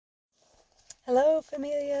Hello,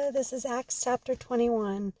 familia. This is Acts chapter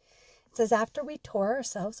 21. It says, after we tore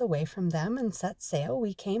ourselves away from them and set sail,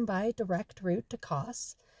 we came by direct route to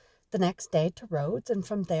Kos, the next day to Rhodes, and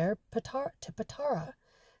from there to Patara.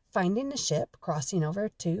 Finding a ship crossing over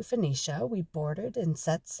to Phoenicia, we boarded and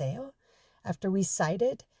set sail. After we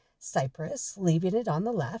sighted Cyprus, leaving it on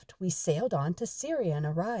the left, we sailed on to Syria and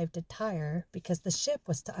arrived at Tyre because the ship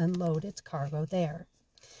was to unload its cargo there.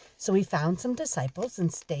 So we found some disciples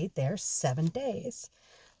and stayed there 7 days.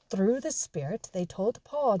 Through the Spirit, they told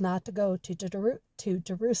Paul not to go to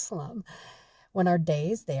Jerusalem. When our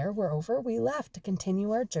days there were over, we left to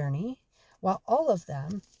continue our journey, while all of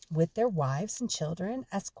them, with their wives and children,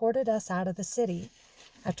 escorted us out of the city.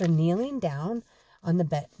 After kneeling down on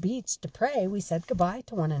the beach to pray, we said goodbye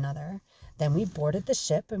to one another. Then we boarded the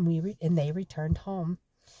ship and they returned home.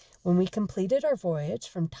 When we completed our voyage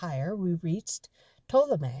from Tyre, we reached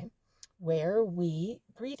Ptolemy, where we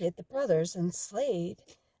greeted the brothers and stayed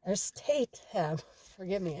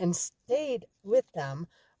with them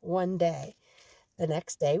one day. The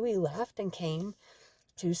next day we left and came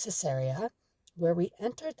to Caesarea, where we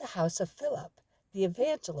entered the house of Philip, the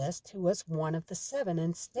evangelist, who was one of the 7,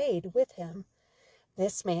 and stayed with him.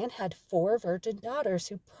 This man had 4 virgin daughters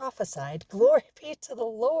who prophesied. Glory be to the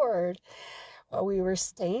Lord! While we were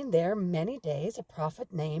staying there many days, a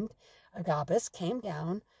prophet named Agabus came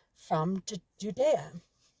down from Judea.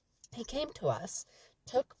 He came to us,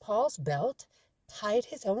 took Paul's belt, tied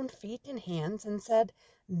his own feet and hands, and said,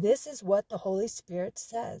 "This is what the Holy Spirit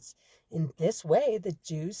says. In this way the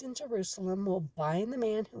Jews in Jerusalem will bind the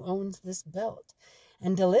man who owns this belt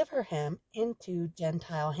and deliver him into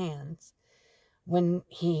Gentile hands." When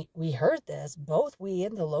we heard this, both we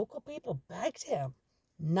and the local people begged him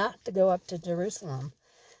not to go up to Jerusalem.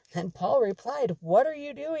 Then Paul replied, "What are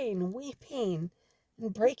you doing, weeping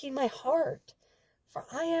and breaking my heart? For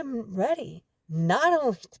I am ready not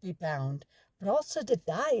only to be bound, but also to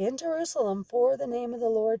die in Jerusalem for the name of the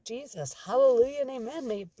Lord Jesus." Hallelujah and amen.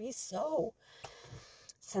 May it be so.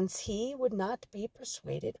 Since he would not be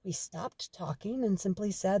persuaded, we stopped talking and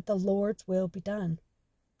simply said, "The Lord's will be done."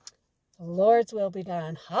 The Lord's will be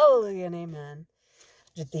done. Hallelujah and amen.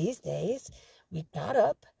 After these days, we got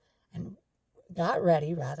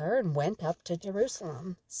ready, and went up to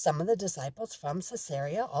Jerusalem. Some of the disciples from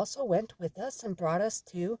Caesarea also went with us and brought us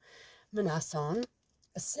to Mnason,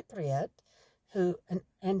 a Cypriot,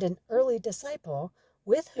 and an early disciple,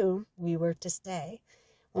 with whom we were to stay.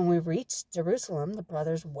 When we reached Jerusalem, the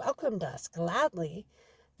brothers welcomed us gladly.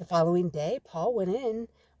 The following day, Paul went in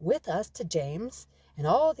with us to James, and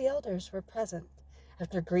all the elders were present.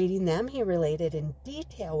 After greeting them, he related in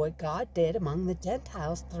detail what God did among the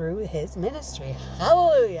Gentiles through his ministry.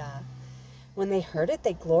 Hallelujah! When they heard it,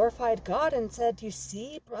 they glorified God and said, "You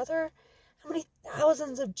see, brother, how many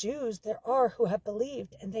thousands of Jews there are who have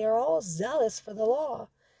believed, and they are all zealous for the law.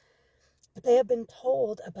 But they have been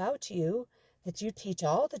told about you that you teach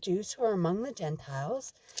all the Jews who are among the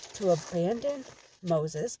Gentiles to abandon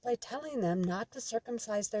Moses by telling them not to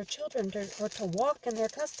circumcise their children or to walk in their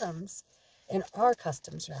customs. In our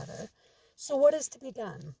customs, rather. So what is to be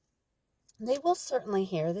done? They will certainly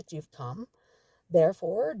hear that you've come.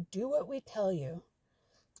 Therefore, do what we tell you.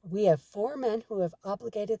 We have 4 men who have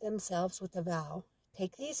obligated themselves with a vow.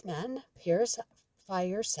 Take these men, purify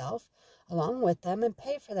yourself along with them, and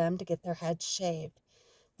pay for them to get their heads shaved.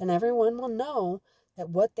 Then everyone will know that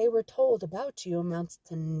what they were told about you amounts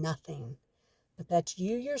to nothing, but that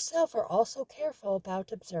you yourself are also careful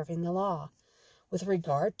about observing the law. With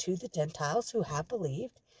regard to the Gentiles who have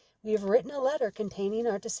believed, we have written a letter containing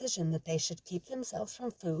our decision that they should keep themselves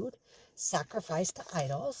from food sacrificed to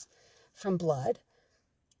idols, from blood,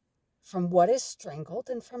 from what is strangled,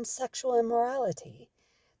 and from sexual immorality."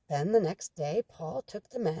 Then the next day Paul took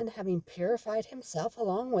the men, having purified himself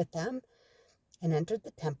along with them, and entered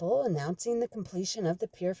the temple, announcing the completion of the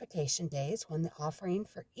purification days, when the offering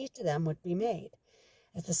for each of them would be made.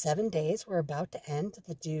 As the 7 days were about to end,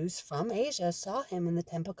 the Jews from Asia saw him in the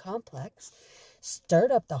temple complex,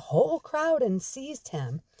 stirred up the whole crowd, and seized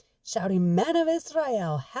him, shouting, "Men of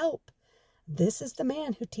Israel, help! This is the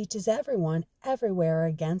man who teaches everyone everywhere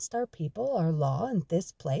against our people, our law, and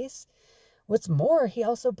this place. What's more, he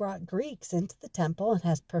also brought Greeks into the temple and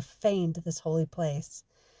has profaned this holy place."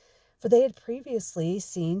 For they had previously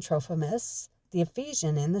seen Trophimus, the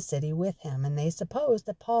Ephesian, in the city with him, and they supposed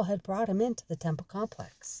that Paul had brought him into the temple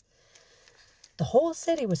complex. The whole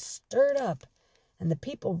city was stirred up, and the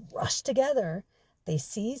people rushed together. They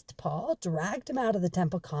seized Paul, dragged him out of the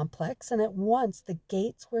temple complex, and at once the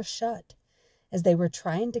gates were shut. As they were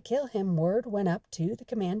trying to kill him, word went up to the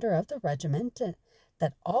commander of the regiment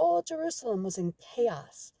that all Jerusalem was in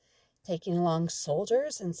chaos. Taking along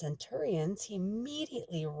soldiers and centurions, he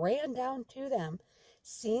immediately ran down to them.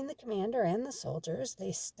 Seeing the commander and the soldiers,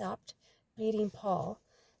 they stopped beating Paul.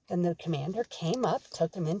 Then the commander came up,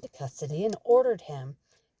 took him into custody, and ordered him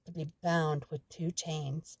to be bound with 2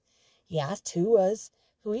 chains. He asked who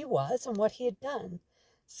he was and what he had done.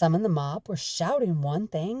 Some in the mob were shouting one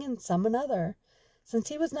thing and some another. Since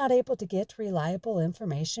he was not able to get reliable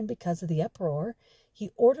information because of the uproar, he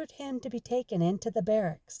ordered him to be taken into the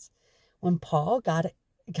barracks. When Paul got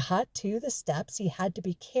to the steps, he had to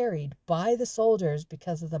be carried by the soldiers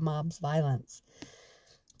because of the mob's violence.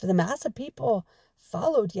 For the mass of people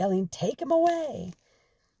followed, yelling, "Take him away!"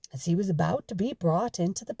 As he was about to be brought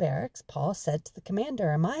into the barracks, Paul said to the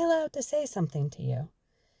commander, "Am I allowed to say something to you?"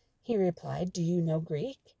 He replied, "Do you know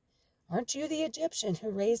Greek? Aren't you the Egyptian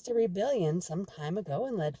who raised a rebellion some time ago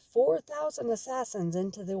and led 4,000 assassins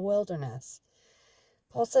into the wilderness?"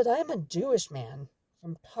 Paul said, "I am a Jewish man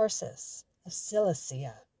from Tarsus of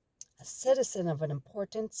Cilicia, a citizen of an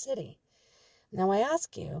important city. Now I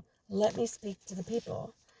ask you, let me speak to the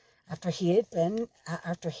people." After he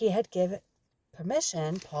had given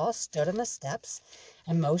permission, Paul stood on the steps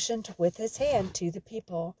and motioned with his hand to the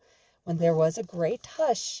people. When there was a great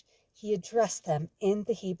hush, he addressed them in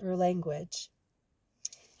the Hebrew language.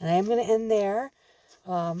 And I am going to end there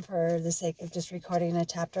for the sake of just recording a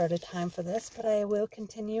chapter at a time for this, but I will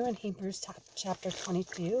continue in Hebrews chapter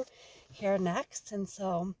 22 here next. And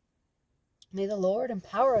so may the Lord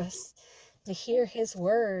empower us to hear his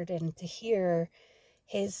word and to hear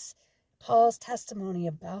Paul's testimony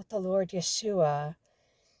about the Lord Yeshua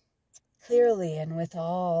clearly and with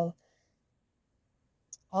all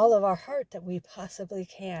of our heart that we possibly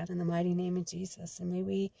can, in the mighty name of Jesus. And may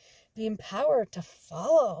we be empowered to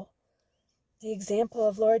follow the example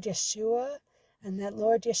of Lord Yeshua and that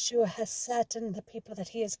Lord Yeshua has set in the people that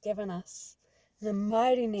he has given us. In the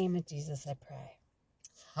mighty name of Jesus, I pray.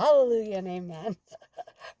 Hallelujah and amen.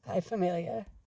 Bye, familia.